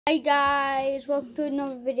Hi guys, welcome to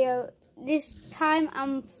another video. This time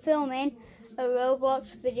I'm filming a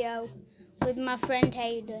Roblox video with my friend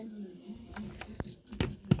Hayden.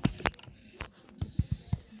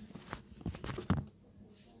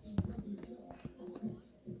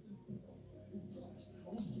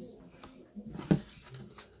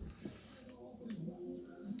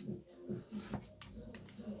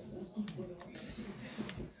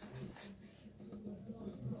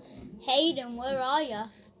 Hayden, where are you?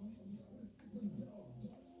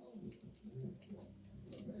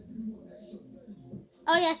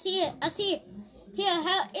 Oh yeah, I see it. I see it. Here,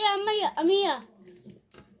 I'm here.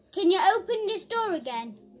 Can you open this door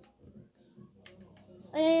again?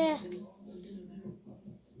 Yeah.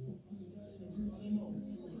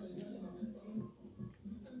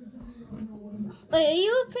 Wait, are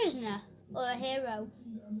you a prisoner or a hero?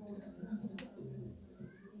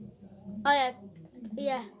 Oh yeah,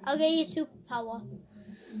 yeah. I'll get you superpower.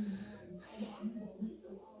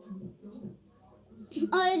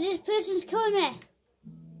 Oh, this person's killing me.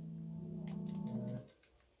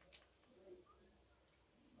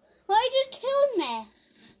 Why you just killed me?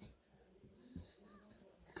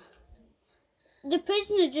 The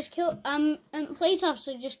prisoner just killed, police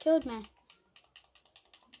officer just killed me.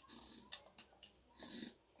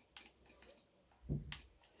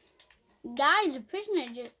 Guys, the prisoner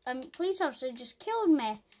just, police officer just killed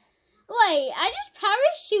me. Wait, I just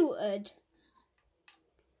parachuted.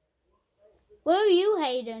 Where are you,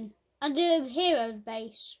 Hayden? At the hero's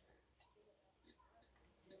base.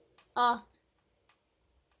 Oh.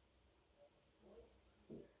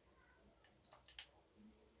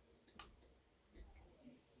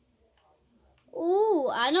 Ooh,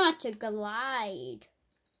 I know how to glide.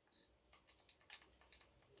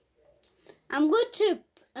 I'm good to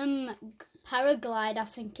paraglide, I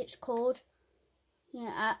think it's called.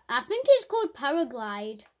 Yeah, I think it's called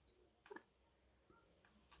paraglide.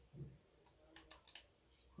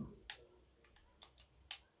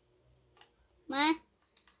 Meh,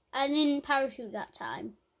 I didn't parachute that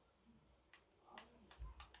time.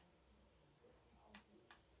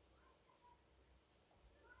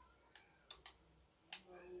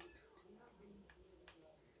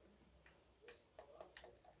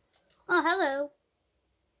 Oh, hello.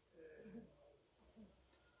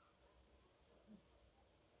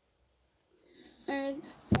 And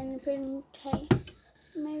bring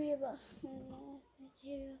maybe about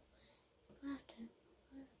material.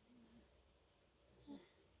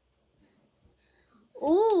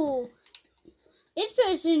 Ooh, this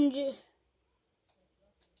person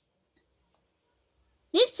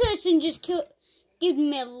just give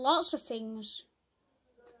me lots of things.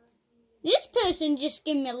 This person just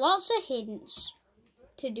gave me lots of hints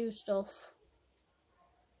to do stuff.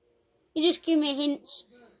 He just gave me hints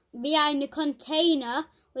behind the container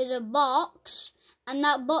with a box, and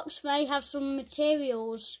that box may have some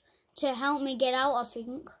materials to help me get out, I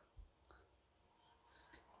think.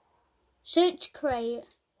 Search crate.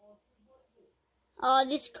 Oh,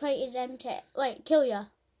 this crate is empty. Wait, kill ya.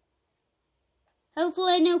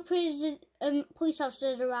 Hopefully no police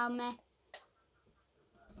officers around me.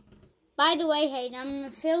 By the way, Hayden,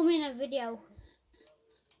 I'm filming a video.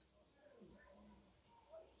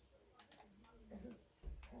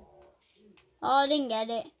 Oh, I didn't get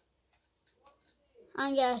it.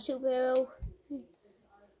 I get a superhero.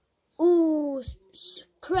 Ooh,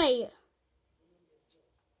 crate.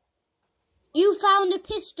 You found a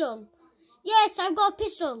pistol. Yes, I've got a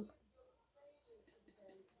pistol.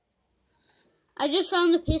 I just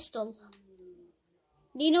found a pistol.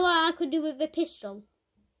 Do you know what I could do with a pistol?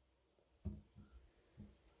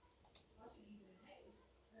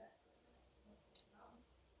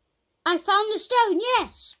 I found a stone,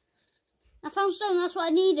 yes. I found stone, that's what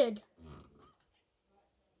I needed.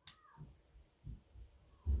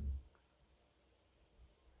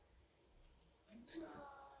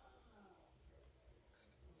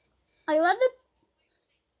 Are you at the...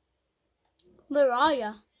 Where are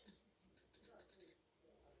you?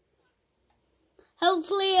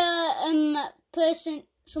 Hopefully,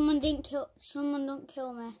 someone don't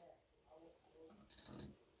kill me.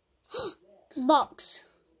 Box.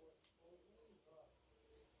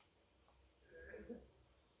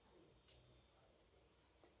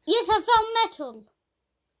 Yes, I found metal.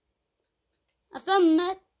 I found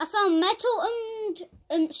metal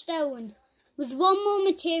and stone. There's one more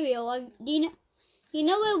material. You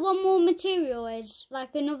know where one more material is?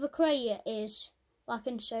 Like another crate is. I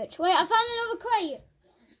can search. Wait, I found another crate.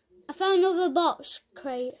 I found another box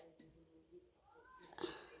crate.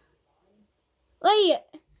 Wait,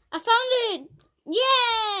 I found it.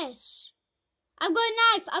 Yes! I've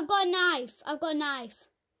got a knife.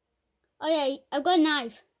 Oh yeah, I've got a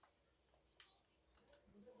knife.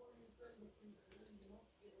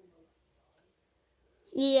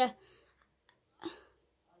 Yeah.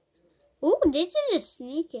 Ooh, this is a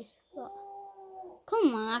sneaky spot.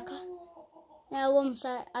 Come on, I can't. Yeah, one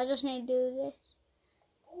sec. I just need to do this.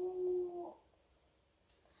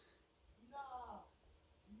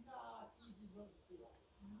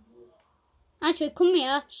 Actually, come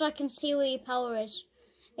here so I can see where your power is.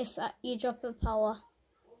 If you drop a power.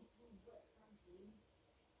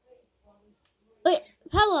 Wait,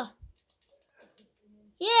 power.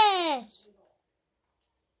 Yes.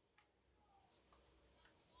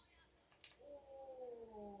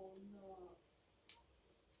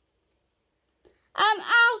 I'm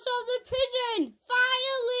out of the prison.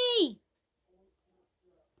 Finally.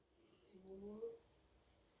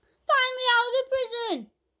 Finally out of the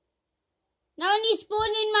prison. Now I need spawn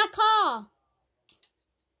in my car.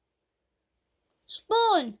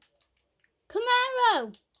 Spawn.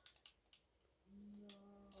 Camaro.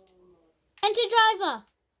 Enter driver.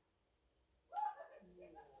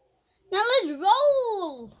 Now let's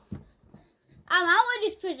roll. I'm out of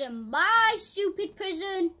this prison. Bye, stupid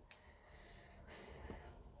prison.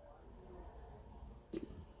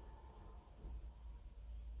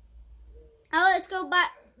 Now let's go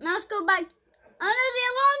back. Now let's go back. Oh no, the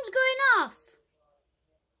alarm's going off.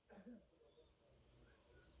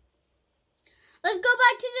 Let's go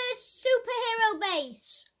back to the superhero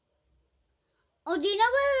base. Oh, do you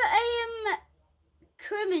know where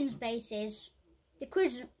Crimin's base is? The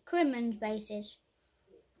Crimin's base is.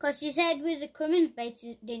 Because you said it was a Crimin's base,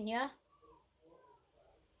 didn't you?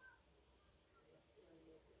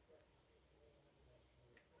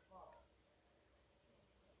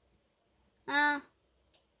 Oh,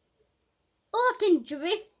 I can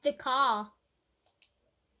drift the car.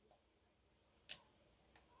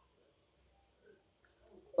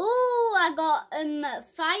 Oh, I got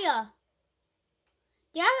fire.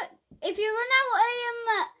 Yeah, if you run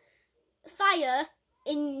out fire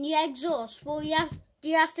in your exhaust, well, do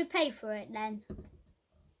you have to pay for it then?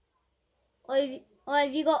 Or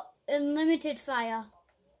have you got unlimited fire?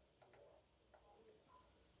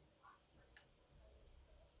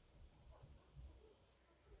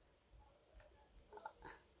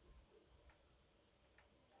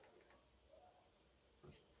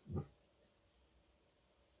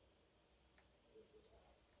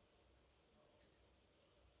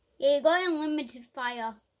 Yeah, you got unlimited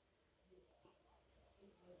fire.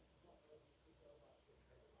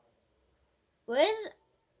 Where's...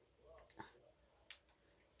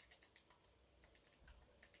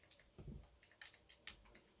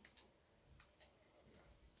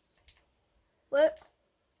 Where?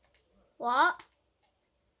 What?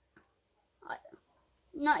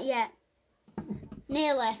 Not yet.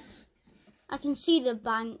 Nearly. I can see the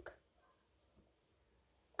bank.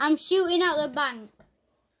 I'm shooting at the bank.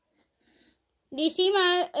 Do you see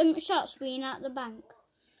my shots being at the bank?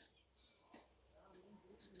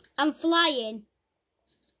 I'm flying.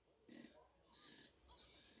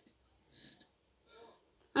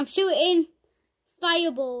 I'm shooting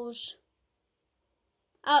fireballs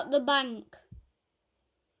at the bank.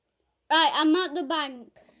 Right, I'm at the bank.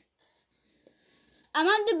 I'm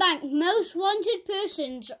at the bank. Most wanted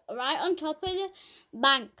persons right on top of the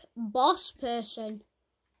bank. Boss person.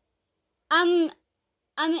 I'm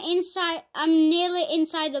inside. I'm nearly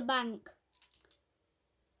inside the bank.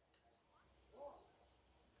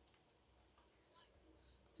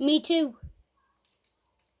 Me too.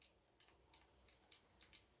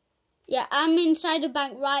 Yeah, I'm inside the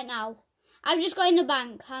bank right now. I've just got in the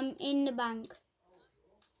bank. I'm in the bank.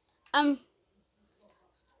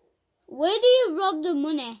 Where do you rob the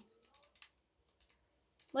money?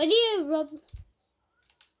 Where do you rob?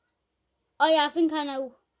 Oh yeah, I think I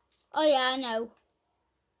know. Oh yeah, I know.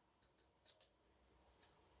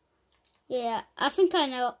 Yeah, I think I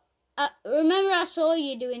know. Remember I saw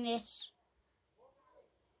you doing this.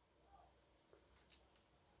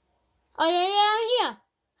 Oh yeah, I'm here.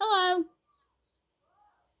 Hello.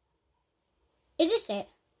 Is this it?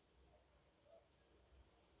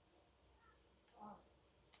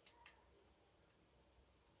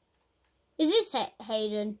 Is this it,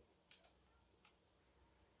 Hayden?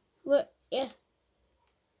 What? Yeah.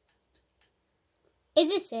 Is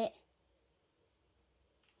this it?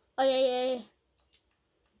 Oh yeah.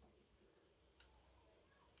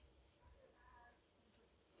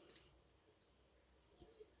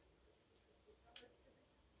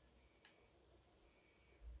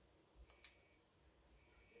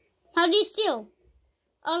 How do you steal?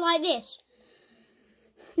 Oh, like this.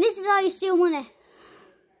 This is how you steal money.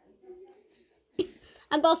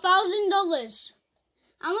 I got $1,000.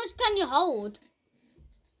 How much can you hold?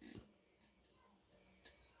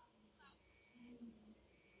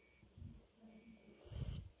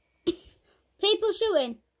 People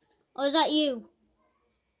shooting? Or is that you?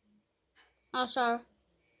 Oh, sorry.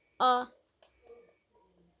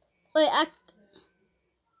 Wait,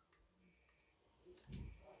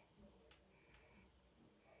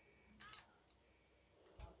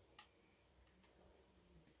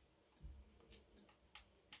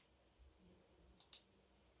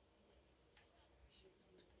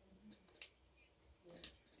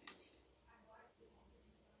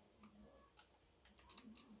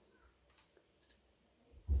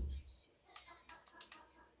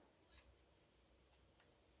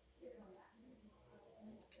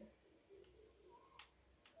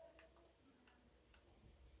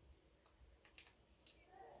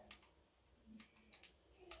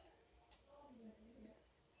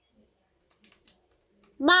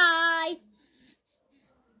 bye.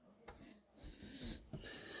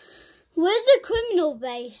 Where's the criminal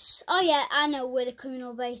base? Oh yeah, I know where the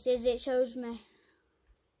criminal base is. It shows me.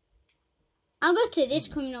 I'll go to this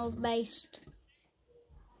criminal base.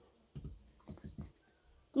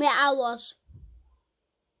 Yeah, I was.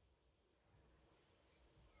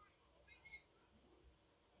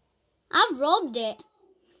 I've robbed it.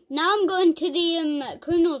 Now I'm going to the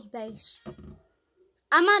criminal's base.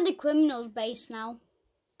 I'm at the criminal's base now.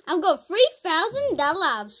 I've got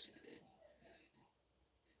 $3,000.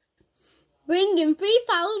 Bringing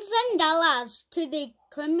 $3,000 to the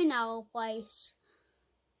criminal place.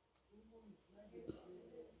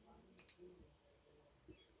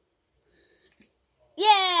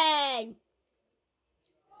 Yay!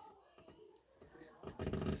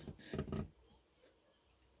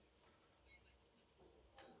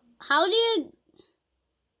 How do you...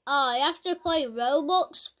 Oh, you have to play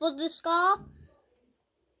Roblox for the scar?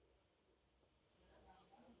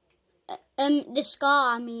 The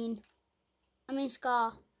scar, I mean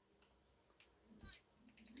scar.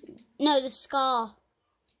 No, the scar.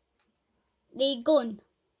 The gun.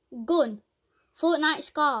 Fortnite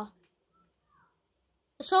scar.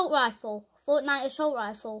 Assault rifle. Fortnite assault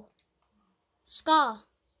rifle. Scar.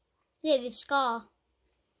 Yeah, the scar.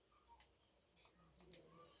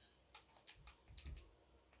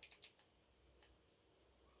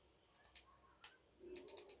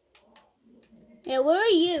 Yeah, where are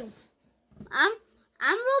you? I'm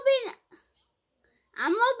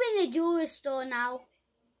robbing the jewelry store now.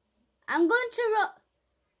 I'm going to rob.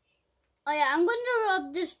 Oh yeah, I'm going to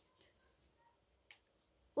rob this.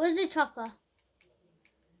 Where's the chopper?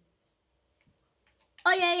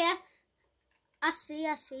 Oh yeah. I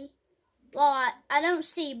see. Well, I don't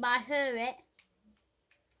see, but I hear it.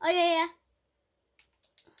 Oh yeah.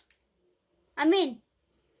 I'm in.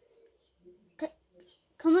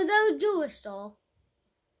 Can we go to jewelry store?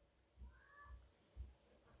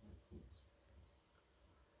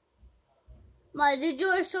 My, the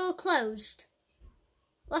jewelry store closed.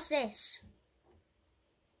 What's this?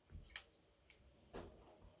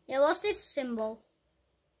 Yeah, what's this symbol?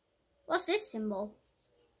 What's this symbol?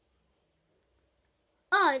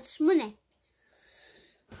 Oh, it's money.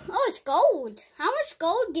 Oh, it's gold. How much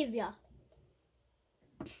gold give you?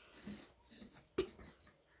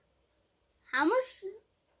 How much?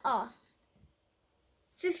 Oh,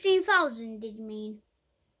 15,000 did you mean?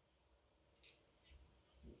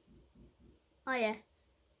 Oh yeah.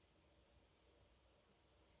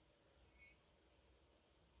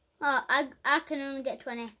 Oh, I can only get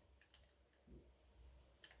 20.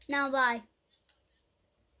 Now bye.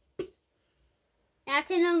 I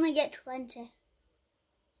can only get 20.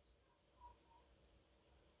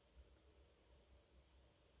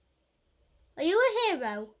 Are you a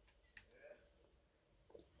hero?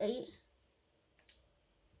 Are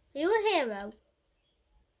you a hero?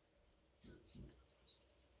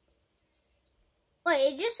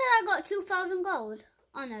 Wait, it just said I got 2,000 gold.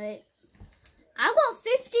 Oh no, I got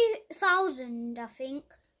 50,000, I think.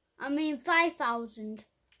 I mean 5,000.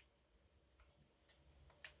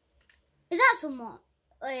 Is that someone?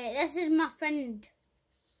 Wait, this is my friend.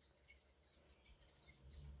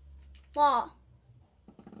 What?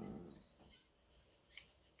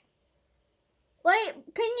 Wait,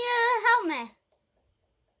 can you help me?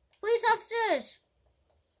 Police officers.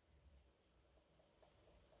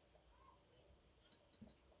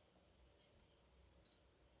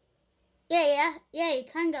 Yeah, you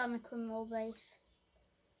can get on the criminal base.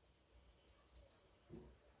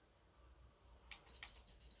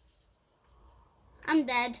 I'm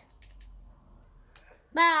dead.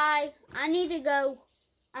 Bye. I need to go.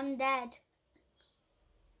 I'm dead.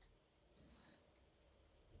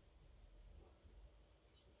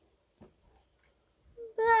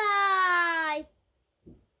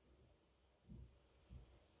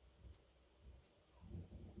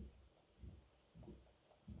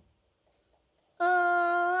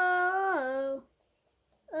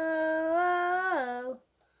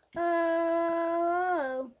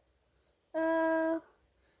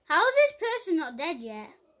 not dead yet.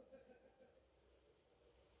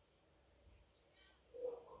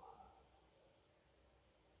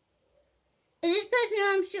 Is this person who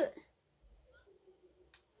I'm shooting?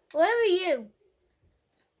 Where are you?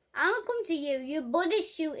 I'm gonna come to you. Your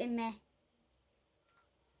buddy's shooting me.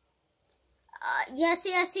 Yeah,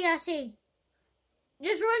 I see.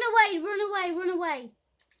 Just run away.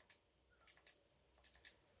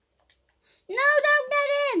 No, don't get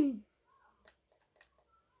him.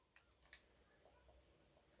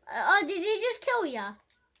 Oh, did he just kill you? Are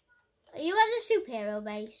you at the superhero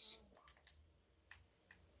base?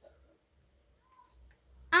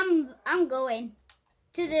 I'm going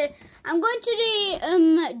to the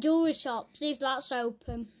jewelry shop, see if that's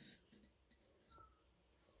open.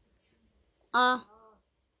 I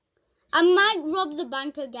might rob the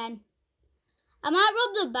bank again. I might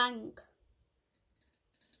go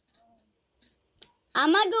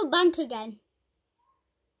bank again.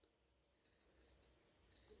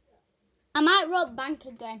 I might rob bank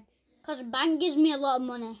again, because the bank gives me a lot of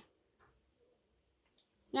money.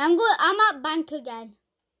 Yeah, I'm at bank again.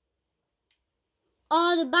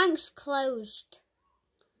 Oh, the bank's closed.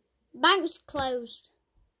 Bank's closed.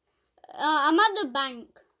 I'm at the bank.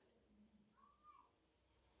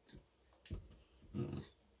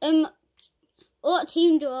 What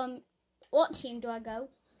team do I go? What team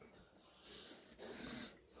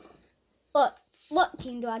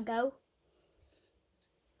do I go?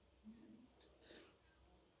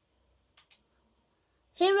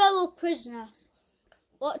 Hero or prisoner?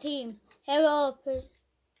 What team? Hero or prisoner?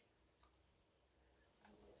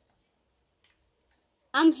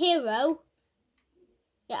 I'm hero.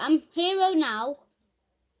 Yeah, I'm hero now.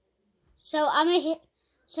 So I'm a hit.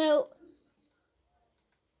 So,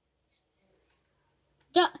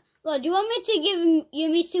 do you want me to give you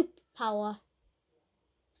my superpower?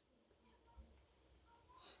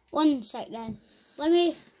 One sec then.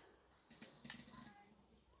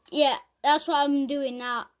 Yeah, that's what I'm doing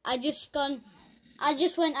now. I just went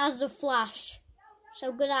as the Flash.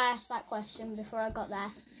 So good I asked that question before I got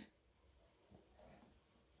there.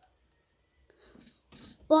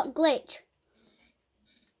 What glitch?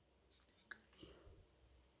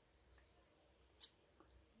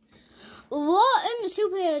 What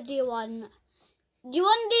superhero do you want? Do you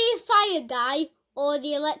want the fire guy or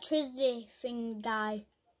the electricity thing guy?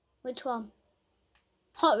 Which one?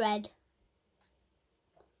 Hot red.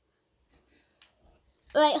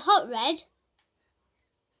 Wait, hot red?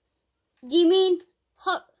 Do you mean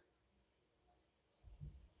hot?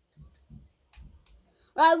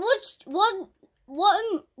 Right, what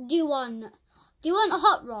do you want? Do you want a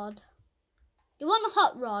hot rod? Do you want a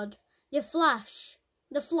hot rod? The Flash.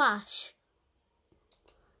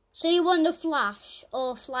 So you want the Flash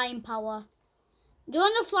or flying power? Do you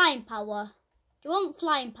want the flying power? Do you want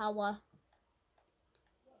flying power?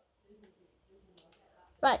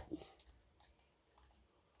 Right.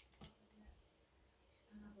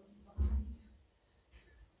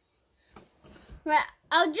 Right,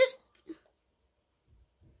 I'll just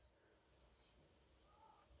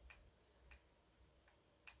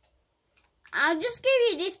give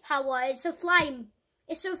you this power. It's a flying.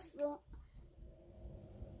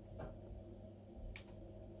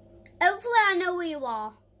 Hopefully I know where you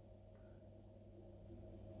are.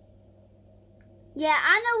 Yeah,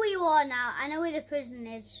 I know where you are now. I know where the prison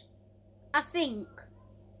is. I think.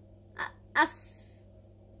 I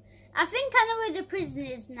think I know where the prison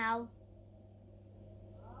is now.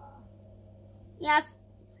 Yeah,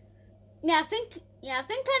 I think I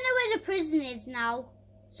know where the prison is now.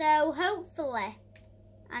 So hopefully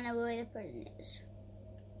I know where the prison is.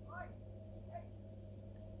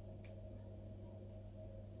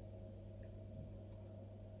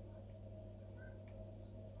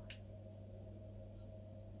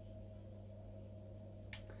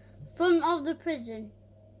 Front of the prison.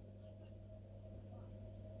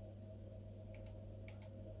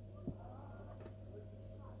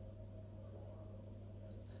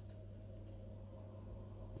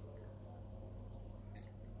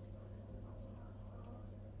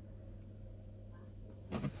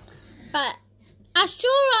 But I'm sure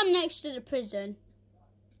I'm next to the prison.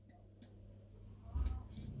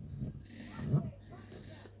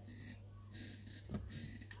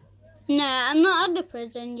 No, I'm not at the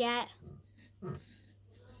prison yet.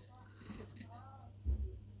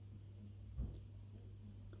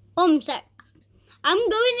 Sec. I'm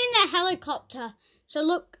going in a helicopter, so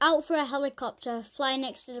look out for a helicopter flying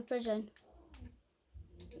next to the prison.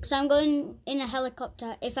 So I'm going in a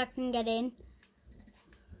helicopter if I can get in.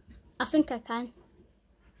 I think I can.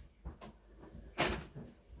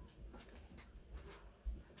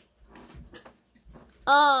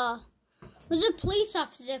 Oh, Was a police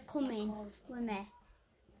officer coming with me?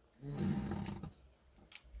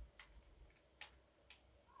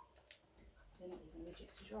 They're not even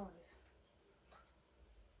legit to drive.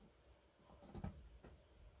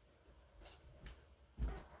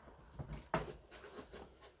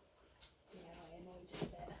 Yeah, I annoyed it a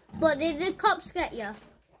bit. But did the cops get you?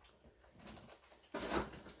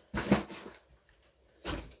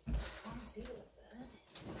 Can't see it up there.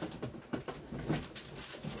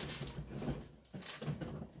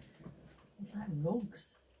 It's like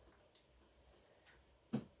rugs.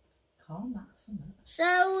 Calm that something.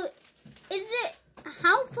 So, is it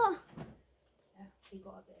how far? Yeah, he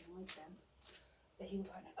got a bit annoyed then. But he was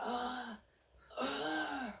going,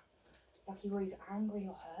 like he was either angry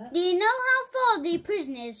or hurt. Do you know how far the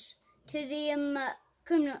prison is to the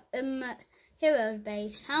criminal heroes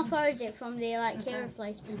base? How far is it from the hero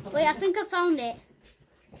place? Wait, I think I found it.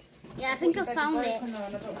 Yeah, I think I found it. I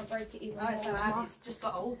don't want to break it even more. It's just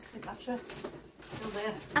got holes in that mattress. Still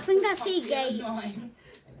there. I think I see gates.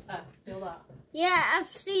 Feel that? Yeah, I've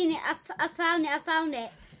seen it. I found it. I found it.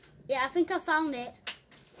 Yeah, I think I found it.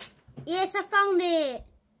 Yes, I found it.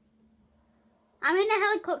 I'm in a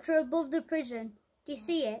helicopter above the prison. Do you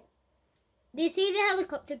see it? Do you see the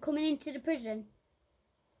helicopter coming into the prison?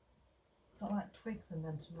 Got like twigs and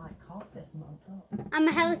then some like carpets and on top. I'm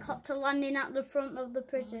a helicopter landing at the front of the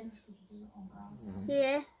prison.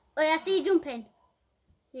 Yeah. Oh, yeah, I see you jumping.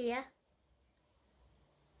 Yeah.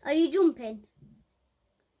 Are you jumping?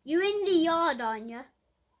 You're in the yard, aren't you?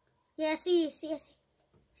 Yeah, I see you. See.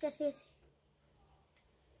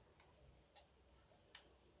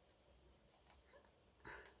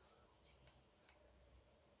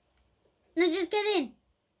 No, just get in.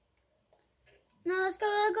 No, let's go.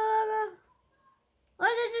 Oh,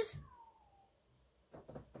 they're just...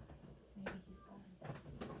 Maybe he's gone.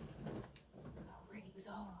 Oh, really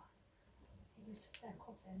bizarre. He was took their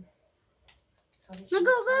coffin. So No,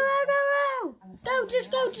 go. Go, just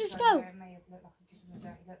go. It may have looked like a given a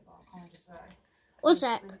dirty look, but I can't just say. One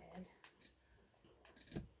sec.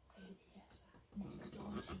 Next door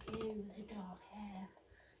to you with the dark hair. I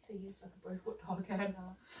think it's like a both got dark hair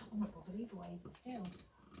now. I'm not bothered either way, but still.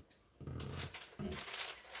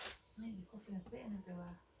 Maybe coughing and spitting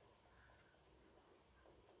everywhere.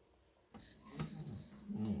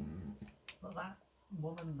 But that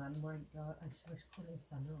woman then won't go, and she couldn't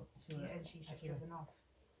stand up. Yeah, and she's just driven off.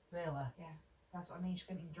 Really? Yeah, that's what I mean. She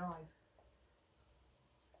couldn't even drive.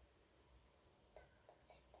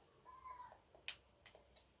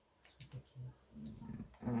 Ridiculous.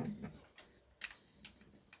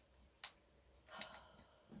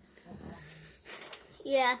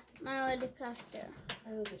 Yeah, I know the cafeteria.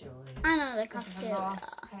 Oh, the joy. I know the This is the cafeteria.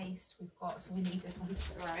 last paste we've got, so we need this one to the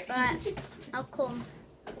right. Right, I'll come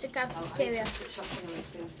to cafeteria. Shots anyway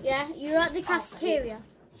soon. Yeah, you're at the cafeteria.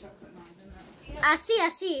 Shots at 9, isn't it? I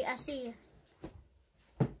see you.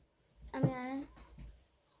 I mean,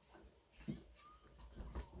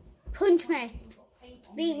 punch me.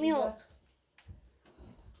 Beat me up.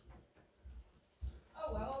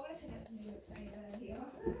 Oh well, I'm looking at something that's saying here.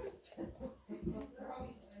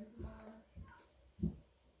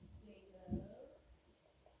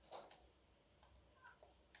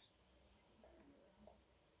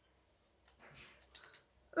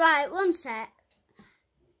 Right, one sec.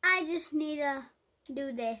 I just need to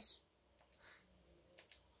do this.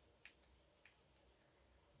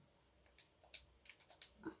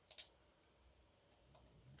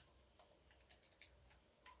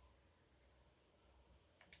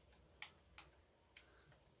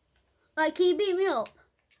 Right, can you beat me up?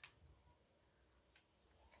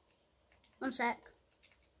 One sec.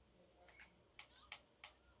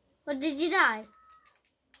 What, did you die?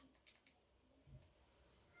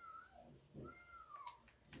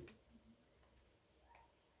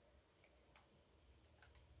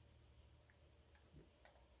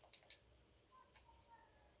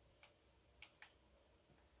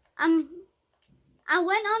 I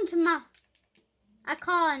went onto my... I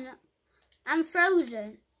can't. I'm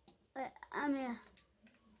frozen. I'm here.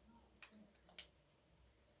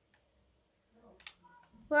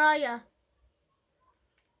 Where are you?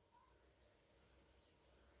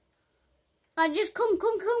 Right, just come.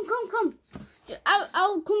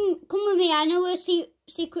 I'll come with me. I know a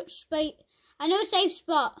secret space. I know a safe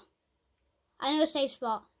spot.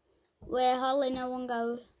 Where hardly no one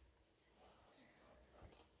goes.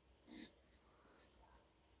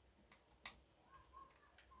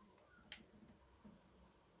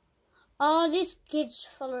 Oh, this kid's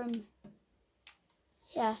following me.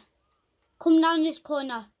 Yeah. Come down this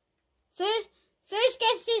corner. First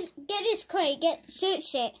get this crate.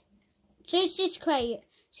 Search it. Search this crate.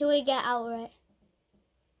 till we get out of it.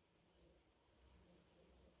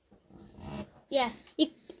 Yeah,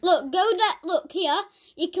 look, look here,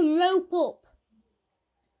 you can rope up.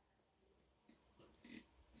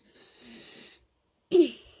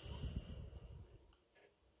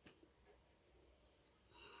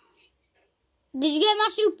 Did you get my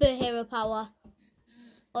superhero power?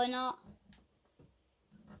 Or not?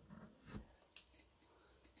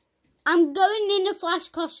 I'm going in a Flash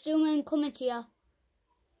costume and coming to you.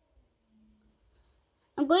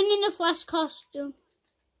 I'm going in a Flash costume.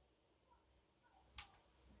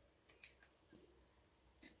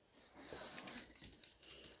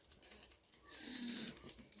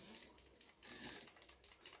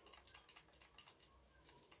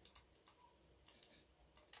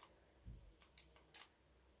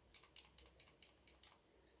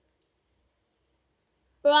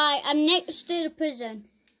 Right, I'm next to the prison.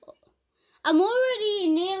 I'm already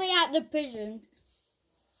nearly at the prison.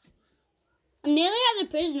 I'm nearly at the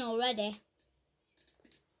prison already.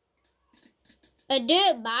 A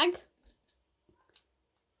dirt bag.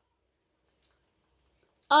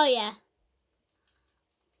 Oh yeah.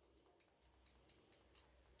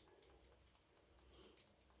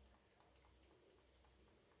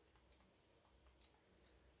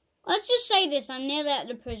 Let's just say this, I'm nearly at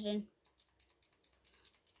the prison.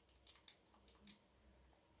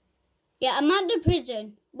 Yeah, I'm at the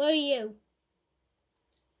prison. Where are you?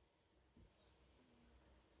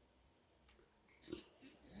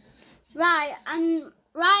 Right, I'm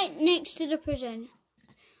right next to the prison.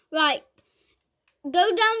 Right, go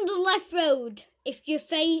down the left road if you're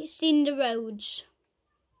facing the roads.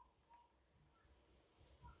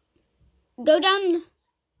 Go down.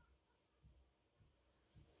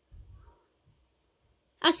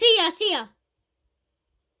 I see you.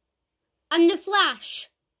 I'm the Flash.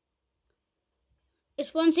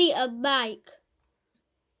 It's one-seater bike.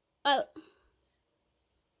 Oh.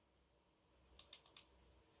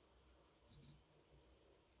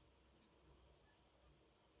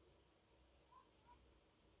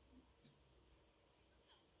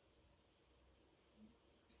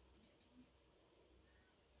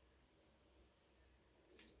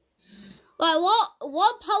 Right,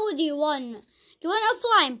 what power do you want? Do you want a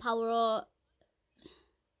flying power or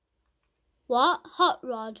what? Hot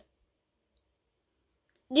rod.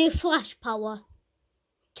 The Flash power.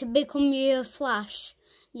 To become your Flash.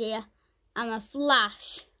 Yeah, I'm a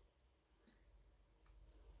Flash.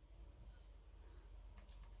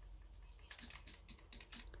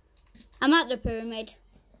 I'm at the pyramid.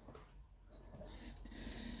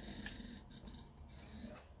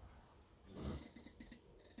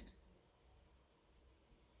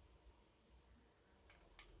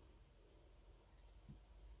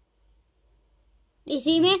 You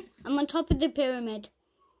see me? I'm on top of the pyramid.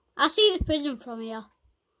 I see the prison from here.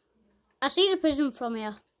 I see you.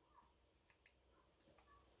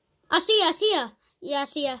 I see you. Yeah, I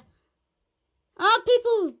see you. Oh,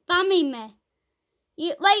 people spamming me.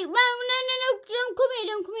 Wait, no, don't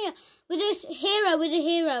come here. We're a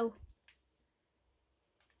hero.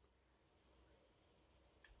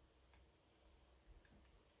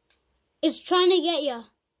 It's trying to get you.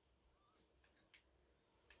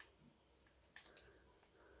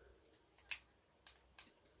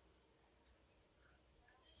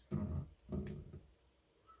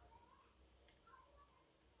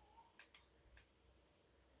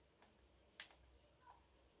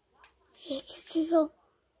 Go.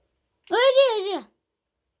 Where is he?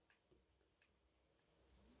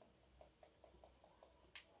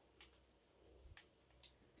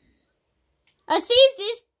 I see if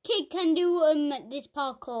this kid can do this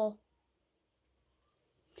parkour.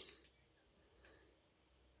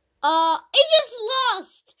 It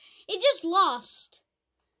just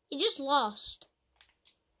lost.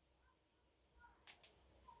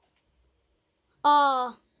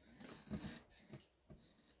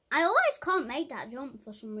 I always can't make that jump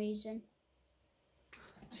for some reason.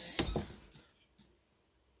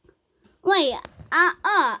 Wait,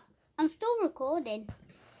 I'm still recording.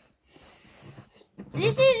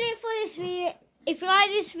 This is it for this video. If you like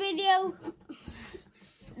this video,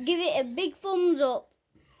 give it a big thumbs up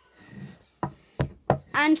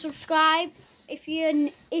and subscribe. If you're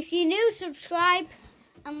new, subscribe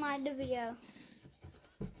and like the video.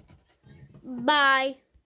 Bye.